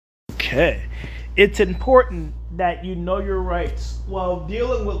Okay. It's important that you know your rights while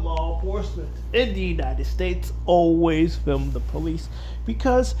dealing with law enforcement in the United States. Always film the police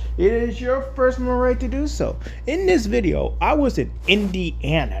because it is your first right to do so. In this video, I was in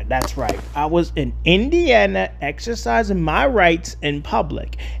Indiana. That's right. I was in Indiana exercising my rights in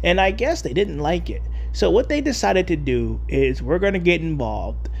public, and I guess they didn't like it. So what they decided to do is we're going to get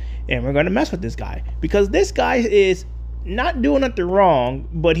involved and we're going to mess with this guy because this guy is not doing nothing wrong,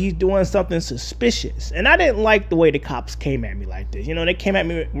 but he's doing something suspicious. And I didn't like the way the cops came at me like this. You know, they came at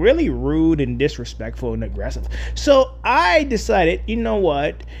me really rude and disrespectful and aggressive. So I decided, you know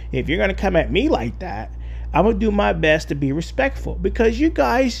what? If you're going to come at me like that, I'm going to do my best to be respectful because you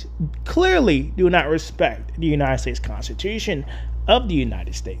guys clearly do not respect the United States Constitution of the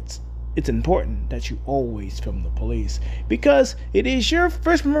United States. It's important that you always film the police because it is your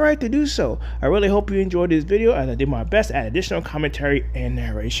first right to do so. I really hope you enjoyed this video as I did my best to add additional commentary and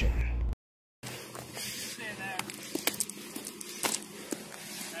narration.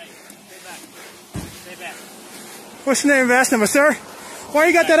 What's your name and badge number, sir? Why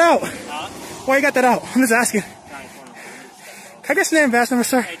you got that out? Why you got that out? I'm just asking. Can I get your name and badge number,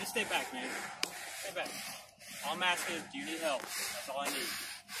 sir? Hey, just stay back, man. Stay back. All I'm asking is, do you need help? That's all I need.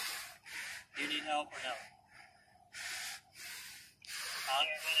 Do you need help or no?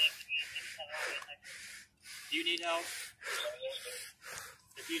 Do you need help?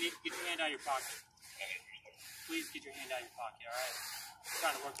 If you need, get your hand out of your pocket. Please get your hand out of your pocket, alright? I'm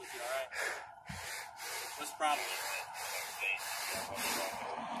trying to work with you, alright? What's the problem?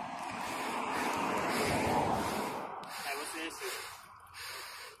 Hey, what's the issue?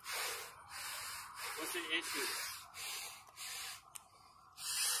 What's the issue?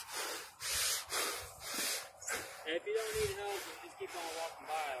 Hey, if you don't need help, just keep on walking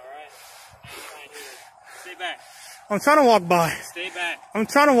by, alright? Stay back. I'm trying to walk by. Stay back. I'm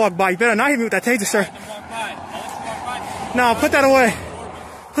trying to walk by. You better not hit me with that taser, sir. Then walk by. I'll let you walk by. No, put that away.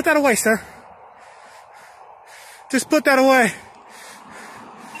 Put that away, sir. Just put that away.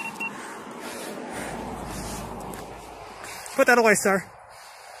 Put that away, sir.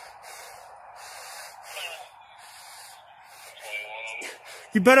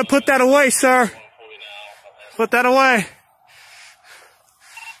 You better put that away, sir. Put that away.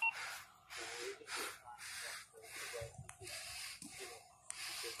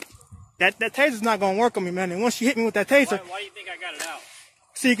 That taser's not gonna work on me, man. And once you hit me with that taser, Why do you think I got it out?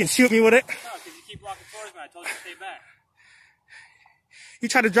 so you can shoot me with it. No, because you keep walking towards me. I told you to stay back. You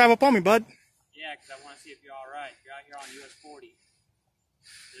try to drive up on me, bud. Yeah, because I want to see if you're all right. You're out here on US 40.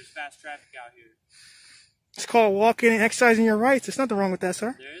 There's fast traffic out here. It's called walking and exercising your rights. There's nothing wrong with that,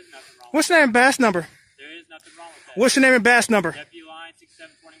 sir. There is nothing wrong. What's your name and badge number? There is nothing wrong with that. What's your name and badge number? Deputy Line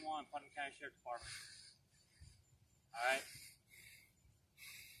 6721, Putnam County Sheriff Department. All right.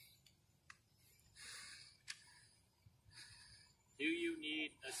 Do you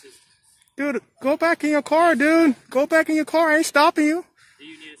need assistance? Dude, go back in your car, dude. Go back in your car. I ain't stopping you. Do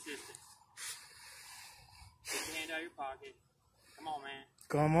you need assistance? Get your hand out of your pocket. Come on, man.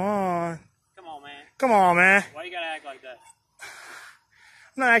 Come on. Come on, man. Come on, man. Why you gotta act like that?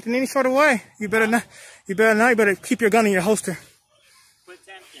 I'm not acting any sort of way. You better not. You better keep your gun in your holster. Quit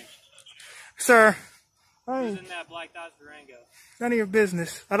tempting. Sir. Who's in that black Dodge Durango? None of your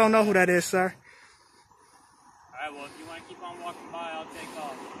business. I don't know who that is, sir. Alright, well, if you want to keep on walking by, I'll take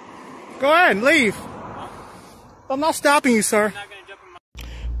off. Go ahead, leave. Huh? I'm not stopping you, sir. I'm not gonna jump in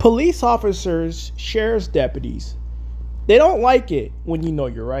my... Police officers, sheriff's deputies, they don't like it when you know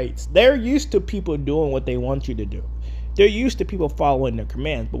your rights. They're used to people doing what they want you to do. They're used to people following their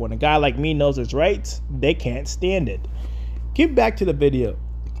commands, but when a guy like me knows his rights, they can't stand it. Get back to the video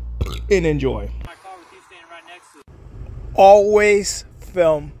and enjoy. My car with you standing right next to it. Always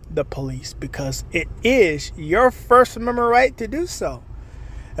film the police because it is your first amendment right to do so,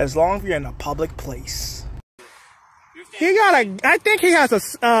 as long as you're in a public place. I think he has a,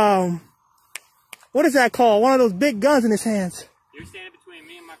 what is that called? One of those big guns in his hands. You're standing between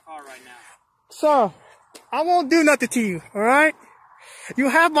me and my car right now. Sir, I won't do nothing to you, alright? You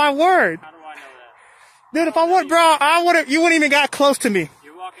have my word. How do I know that? Dude, if I would, bro, you wouldn't even got close to me.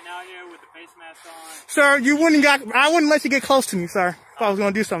 You're walking out here with the face mask on. Sir, I wouldn't let you get close to me, sir, if I was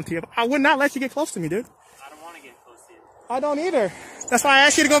gonna do something to you. I would not let you get close to me, dude. I don't want to get close to you. I don't either. That's why I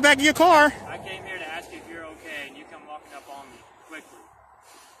asked you to go back in your car. I came here to ask you if you're okay, and you come walking up on me quickly.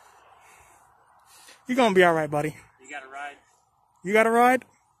 You're gonna be alright, buddy. You got a ride? You got a ride?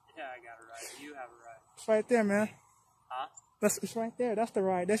 Yeah, I got a ride. You have a ride. It's right there, man. Huh? It's right there. That's the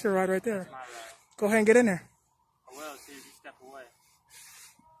ride. That's your ride right there. That's my ride. Go ahead and get in there. I will as soon as you step away.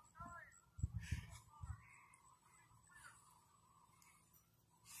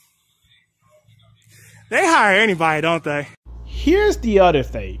 They hire anybody, don't they? Here's the other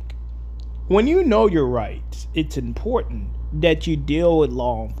thing. When you know your rights, it's important that you deal with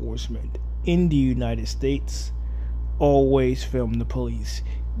law enforcement in the United States. Always film the police.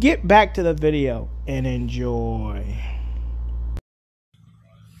 Get back to the video and enjoy.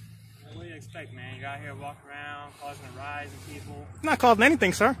 What do you expect, man? You got here walking around, causing a rise in people. I'm not causing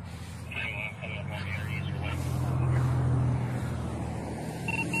anything, sir.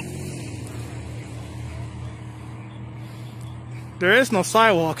 There is no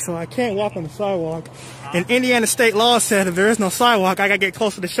sidewalk, so I can't walk on the sidewalk. And Indiana state law said if there is no sidewalk, I gotta get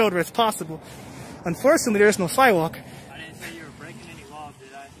close to the shoulder as possible. Unfortunately, there is no sidewalk. I didn't say you were breaking any laws, did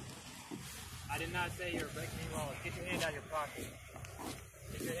I? I did not say you were breaking any laws. Get your hand out of your pocket.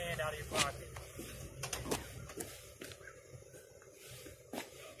 Get your hand out of your pocket.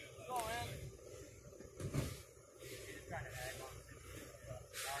 Go on, man. You're just trying to act on the situation.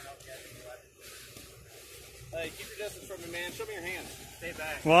 I don't know if you have any weapons. Hey, keep your distance from me, man. Show me your hand. Stay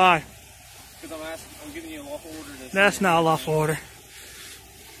back. Why? Because I'm giving you a lawful order. That's not a lawful order.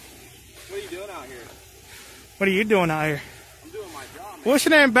 What are you doing out here? What are you doing out here? I'm doing my job, man. What's your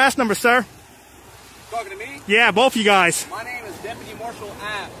name and badge number, sir? Talking to me? Yeah, both of you guys. My name is Deputy Marshal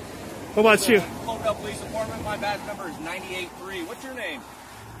App. What about you? Cloverdale Police Department. My badge number is 98-3. What's your name?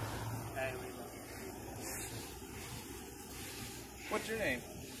 Hey, leave it. What's your name?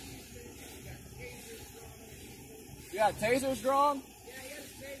 You got tasers drawn? Yeah, he has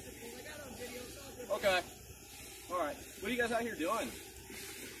a taser pulled. I got it on video. It's all good. Okay. All right. What are you guys out here doing?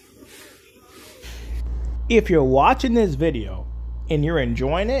 If you're watching this video and you're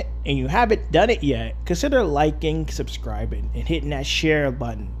enjoying it and you haven't done it yet, consider liking, subscribing, and hitting that share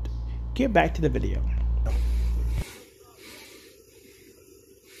button. Get back to the video.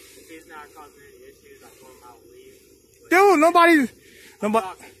 If he's not causing any issues, I told him I would leave. Dude, nobody.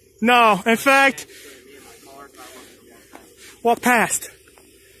 No, in fact, Me in my car, so I wasn't gonna walk past.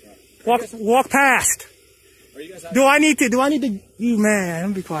 walk past. Are you guys out Do I need to, you man, let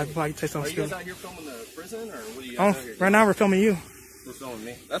me be quiet before I say Are something you guys stupid. out here filming the prison, or what are you Oh, guys out here right doing? now we're filming you. We're filming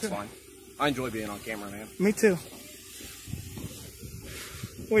me. That's fine. I enjoy being on camera, man. Me too.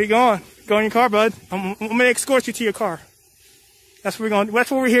 Where you going? Go in your car, bud. I'm gonna escort you to your car. That's what that's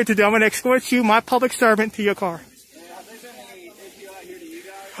what we're here to do. I'm gonna escort you, my public servant, to your car. Have they been any issue out here to you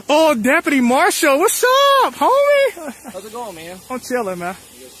guys? Oh, Deputy Marshal, what's up, homie? How's it going, man? I'm chilling, man.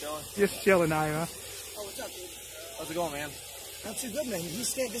 You guys chilling? Just chilling out here, man. Oh, what's up, dude? How's it going, man? Not too good, man.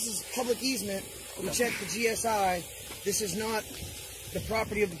 This is public easement. We checked the GSI. This is not the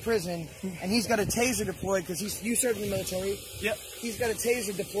property of the prison, and he's got a taser deployed because you served in the military. Yep. He's got a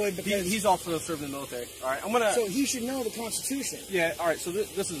taser deployed because He's also served in the military. All right, I'm gonna. so he should know the Constitution. Yeah. All right. So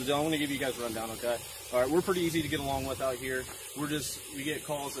this is the deal. I'm gonna give you guys a rundown. Okay. All right. We're pretty easy to get along with out here. We get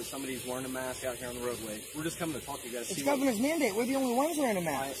calls that somebody's wearing a mask out here on the roadway. We're just coming to talk to you guys. It's governor's mandate. We're the only ones wearing a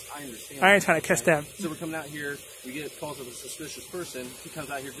mask. I understand. I ain't trying to catch that. So we're coming out here. We get calls of a suspicious person. He comes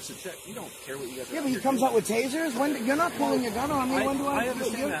out here just to check. We don't care what you guys. Yeah, but he comes out with tasers. When you're not pulling your gun on me, when do I I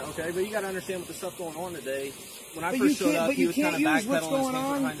understand that. Okay, but you got to understand with the stuff going on today. When I But first you showed can't. up, But he you was kind can't of use what's backpedaling. going his hands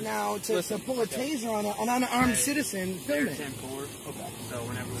on behind now to Listen, pull a taser on an unarmed citizen. Film They're it. 10-4. Okay. So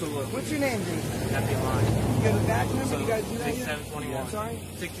whenever So look, What's your name, dude? Deputy line. You have a badge number? You guys do that here? 6721. Sorry?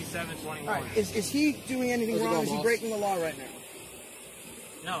 6721. All right. Is he doing anything How's it wrong? going, Is he boss? breaking the law right now?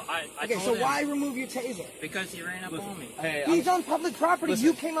 No, I Okay, told so him why remove your taser? because he ran up on me. hey, He's on public property. Listen,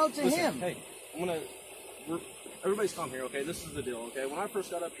 You came out to listen, him. Hey, everybody's calm here, okay? This is the deal, okay? When I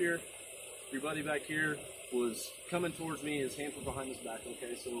first got up here, your buddy back here was coming towards me. His hands were behind his back,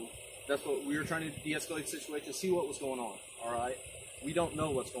 okay? So that's what we were trying to de-escalate the situation, see what was going on, all right? We don't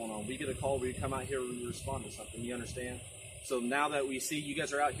know what's going on. We get a call, we come out here, we respond to something, you understand? So now that we see you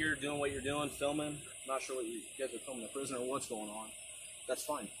guys are out here doing what you're doing, filming, not sure what you guys are filming the prison or what's going on, that's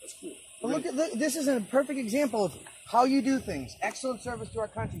fine. That's cool. But look, this is a perfect example of how you do things. Excellent service to our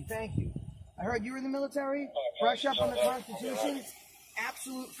country. Thank you. I heard you were in the military. Brush up on the Constitution.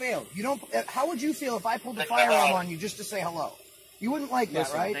 Absolute fail. You don't. How would you feel if I pulled a firearm on you just to say hello? You wouldn't like that,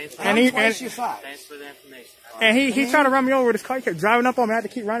 Listen, right? thanks for- I'm twice your size. Thanks for the information. And he tried to run me over with his car. He kept driving up on me. I had to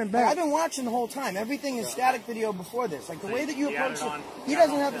keep running I've back. been watching the whole time. Everything is static video before this. Like the way that you You got approach it it. on- He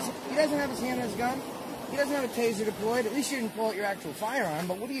doesn't have his hand on his gun. He doesn't have a taser deployed. At least you didn't pull out your actual firearm.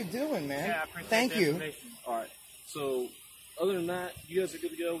 But what are you doing, man? Yeah, I appreciate Thank the you. information. All right. So, other than that, you guys are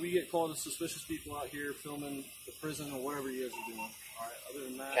good to go. We get called as suspicious people out here filming the prison or whatever you guys are doing. All right. Other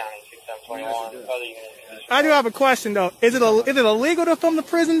than that, you guys are good. I do have a question though. Is it illegal to film the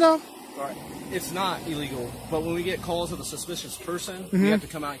prison though? All right. It's not illegal, but when we get calls of a suspicious person, we have to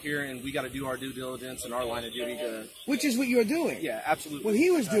come out here and we got to do our due diligence and our line of duty to. Which is what you're doing. Yeah, absolutely. What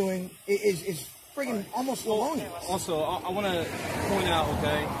he was doing is friggin' almost felonious. Also, I want to point out,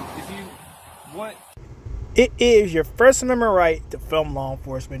 okay, if you want... It is your First Amendment right to film law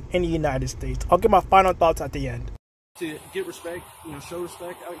enforcement in the United States. I'll give my final thoughts at the end. To get respect, show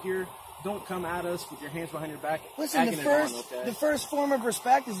respect out here, don't come at us with your hands behind your back. Listen, the first form of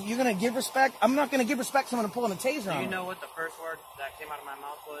respect is you're going to give respect. I'm not going to give respect to someone pulling a taser on Do me. you know what the first word that came out of my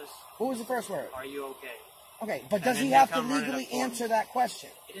mouth was? What was the first word? Are you okay? Okay, but does then he they have to come running legally up for me. answer that question?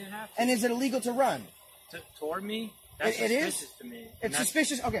 He didn't have to. And is it illegal to run? Toward me? That's It is? suspicious to me. And It's that's-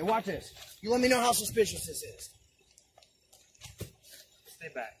 suspicious. Okay, watch this. You let me know how suspicious this is. Stay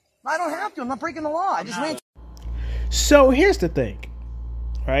back. I don't have to. I'm not breaking the law. I just ran. So here's the thing,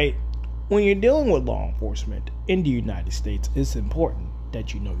 right? When you're dealing with law enforcement in the United States, it's important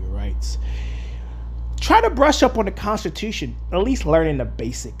that you know your rights. Try to brush up on the Constitution, at least learning the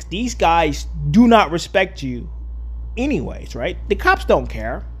basics. These guys do not respect you anyways, right? The cops don't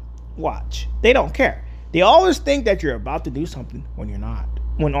care. Watch. They don't care. They always think that you're about to do something when you're not.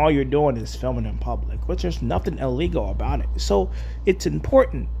 When all you're doing is filming in public, which there's nothing illegal about it. So it's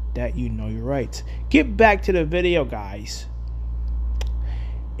important that you know your rights. Get back to the video, guys,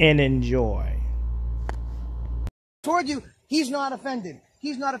 and enjoy. Toward you, he's not offended.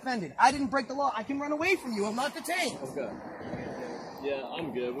 He's not offended. I didn't break the law. I can run away from you. I'm not detained. Okay. Yeah,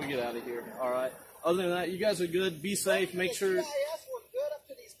 I'm good. We'll get out of here. All right. Other than that, you guys are good. Be safe. Make sure... GIS we're good up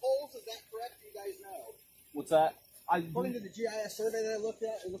to these poles. Is that correct? You guys know. What's that? According to the GIS survey that I looked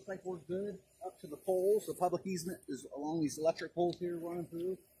at, it looks like we're good up to the poles. The public easement is along these electric poles here running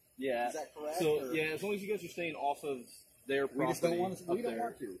through. Yeah. Is that correct, So, or- yeah, as long as you guys are staying off of their property. We just don't want to. We up don't there,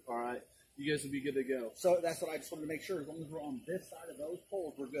 want to. All right. You guys will be good to go. So that's what I just wanted to make sure. As long as we're on this side of those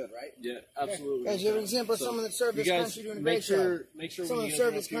poles, we're good, right? Yeah, absolutely. Guys, you're an example of someone that served this you guys country doing a make great sure, job. Make sure Someone when you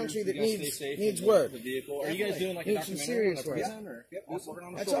served guys this are up country here, that you guys stay safe needs in work. the vehicle. Are you guys doing like a Needs some documentary serious on a work. prison, or Yep. Just working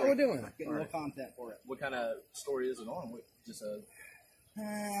on the That's story. all we're doing. Getting a little content for it. what kind of story is it on? Just a...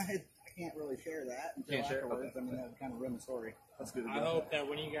 I can't really share that until Can't share it? afterwards. Okay. I mean, that would kind of ruin the story. That's good. I hope that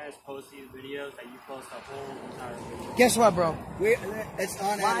when you guys post these videos, that you post a whole entire video. Guess what, bro? It's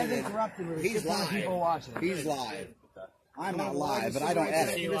unedited. Live interrupted. With He's 600 live. people watching. He's live. I'm not One of the live, but largest I don't civil rights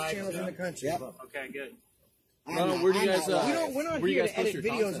edit. activist channels in the country. Yep. Okay, good. Where do you guys... We're not where you here guys to post edit your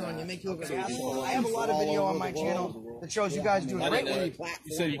videos content on you, at? make you look like So an you asshole. can- I have a lot of video on my channel that shows you guys doing I great didn't work. know.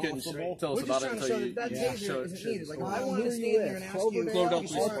 You said you couldn't tell us We're just about it trying to until show you... that that taser isn't needed. Like, if I Who wanted to are stand you there with? and ask you, Cloverdale you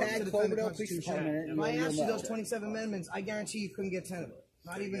Police swore Department. to defend the Cloverdale Police Constitution. Department. If I asked you those 27 amendments, I guarantee you couldn't get 10 of them.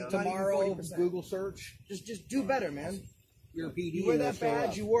 Not even Tomorrow, 40%. Google search. Just do better, man. Your PD. You wear and that they'll show badge,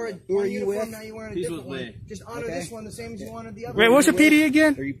 up. you wore Who are one you uniform, with? now you're wearing a He's different with one. me. Just honor Okay. this one the same as you honored the other Wait, one. what's your PD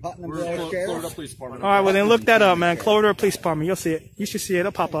again? Are you putting them We're to the Florida sheriff? Police Department. All right, well then look that up, man. Cloverdale Police Department. You'll see it. You should see it.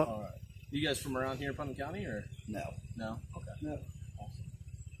 It'll pop up. You guys from around here in Putnam County, or No. no? Okay. No.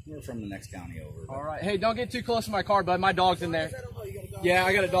 We're from the next county over. All right. Hey, don't get too close to my car, bud. My dog's in there. Yeah,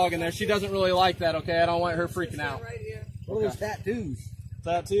 I got a dog in there. She doesn't really like that, okay? I don't want her freaking out. What are those tattoos?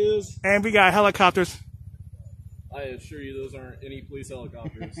 Tattoos? And we got helicopters. I assure you those aren't any police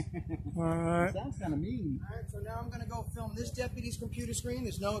helicopters. All right. Sounds kind of mean. Alright, so now I'm going to go film this deputy's computer screen.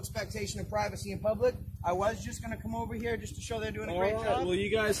 There's no expectation of privacy in public. I was just going to come over here just to show they're doing a All great right. job. Well, you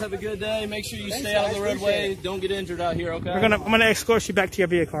guys have a good day. Make sure you Thanks, stay out of guys. the roadway. Appreciate it. Don't get injured out here, okay? I'm gonna escort you back to your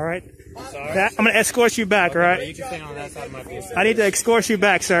vehicle, all right? I'm gonna escort you back, all right? You can stay on that side of my vehicle. I need to escort you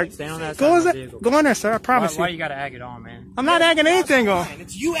back, sir. Stay on that Go side in of my vehicle. Go in there, sir. I promise Why you. you gotta egg it on, man? I'm not egging anything on.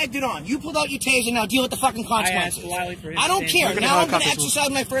 It's you egged it on. You pulled out your taser. Now deal with the fucking consequences. asked Wiley for his I don't stand. care. Look at Now I'm the going to helicopters. exercise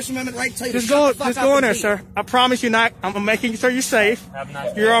my First Amendment right to tell you Just to shut go, the fuck just up go in and there, leave. sir. I promise you not. I'm making sure you're safe. Have a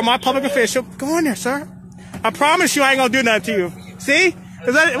nice day. You're my public official. Go in there, sir. I promise you I ain't gonna do nothing to you. See?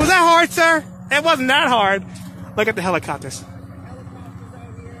 Was that hard, sir? It wasn't that hard. Look at the helicopters.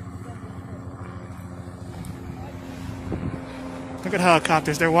 Look at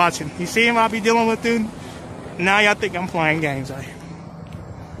helicopters. They're watching. You see him I'll be dealing with, dude? Now y'all think I'm playing games, right?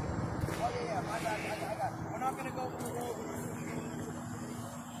 We're not going to go through the road.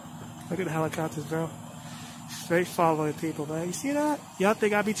 Look at the helicopters, bro. Straight following people, man. You see that? Y'all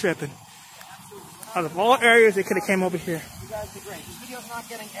think I be tripping. Out of all areas, they could have came over here. You guys did great. This video's not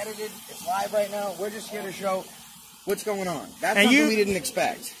getting edited. It's live right now. We're just here to show what's going on. That's And something we didn't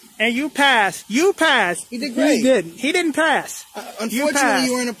expect. And you passed. You passed. He did great. He didn't. He didn't pass. Unfortunately, passed.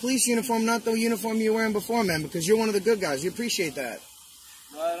 you were in a police uniform, not the uniform you were wearing before, man, because you're one of the good guys. We appreciate that.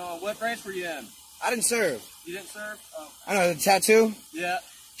 Right on. What branch were you in? I didn't serve. You didn't serve? Oh, I know, the tattoo? yeah.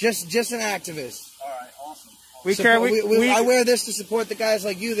 Just an activist. All right. Awesome. We care. I wear this to support the guys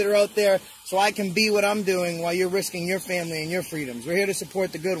like you that are out there so I can be what I'm doing while you're risking your family and your freedoms. We're here to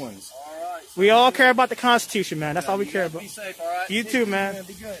support the good ones. All right. We all care about the Constitution, man. That's all we care about. Be safe, all right? You too, man.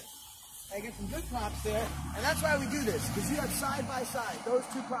 Be good. I get some good cops there, and that's why we do this, because you have side by side, those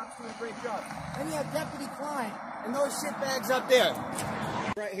two cops doing a great job. Then you have Deputy Klein and those shitbags up there.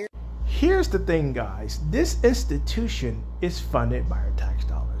 Right here. Here's the thing, guys. This institution is funded by our tax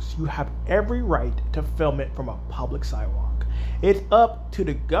dollars. You have every right to film it from a public sidewalk. It's up to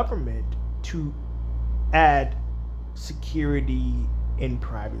the government to add security and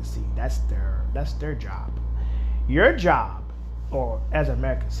privacy. That's their job. Your job, or as an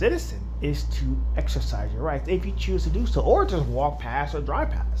American citizen, is to exercise your rights if you choose to do so, or just walk past or drive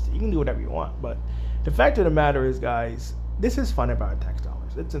past. You can do whatever you want, but the fact of the matter is, guys, this is funded by our tax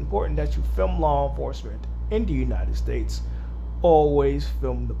dollars. It's important that you film law enforcement in the United States. Always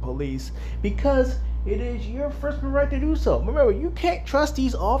film the police, because it is your First Amendment right to do so. Remember, you can't trust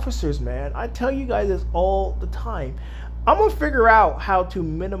these officers, man. I tell you guys this all the time. I'm gonna figure out how to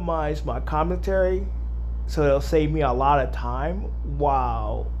minimize my commentary so it'll save me a lot of time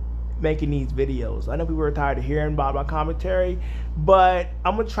while making these videos. I know people are tired of hearing about my commentary, but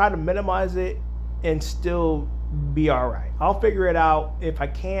I'm gonna try to minimize it and still be all right. I'll figure it out. If I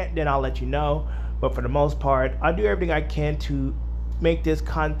can't, then I'll let you know. But for the most part, I do everything I can to make this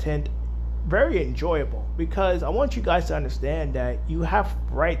content very enjoyable, because I want you guys to understand that you have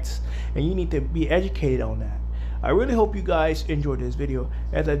rights and you need to be educated on that. I really hope you guys enjoyed this video,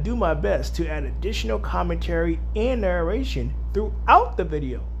 as I do my best to add additional commentary and narration throughout the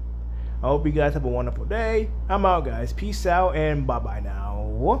video. I hope you guys have a wonderful day. I'm out, guys. Peace out and bye-bye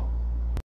now.